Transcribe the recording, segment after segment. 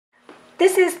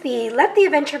This is the Let the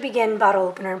Adventure Begin bottle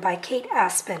opener by Kate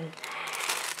Aspen.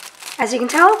 As you can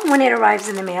tell, when it arrives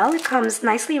in the mail, it comes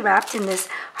nicely wrapped in this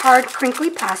hard,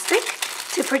 crinkly plastic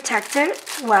to protect it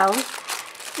while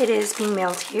it is being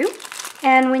mailed to you.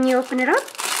 And when you open it up,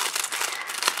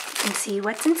 you can see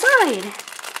what's inside.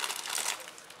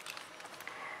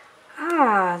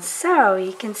 So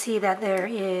you can see that there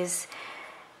is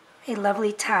a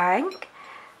lovely tag.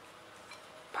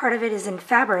 Part of it is in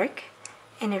fabric,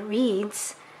 and it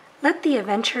reads, "Let the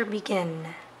adventure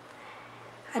begin,"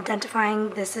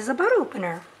 identifying this as a bottle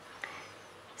opener.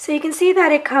 So you can see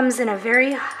that it comes in a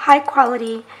very high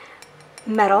quality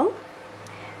metal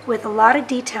with a lot of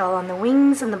detail on the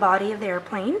wings and the body of the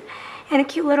airplane, and a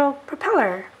cute little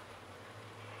propeller.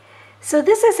 So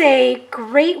this is a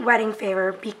great wedding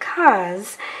favor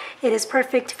because it is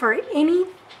perfect for any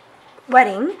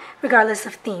wedding, regardless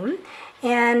of theme,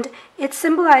 and it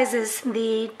symbolizes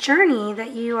the journey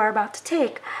that you are about to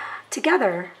take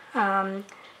together,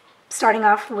 starting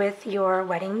off with your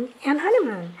wedding and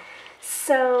honeymoon.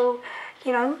 So,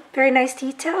 very nice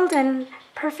detailed and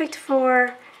perfect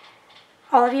for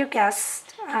all of your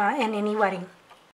guests and any wedding.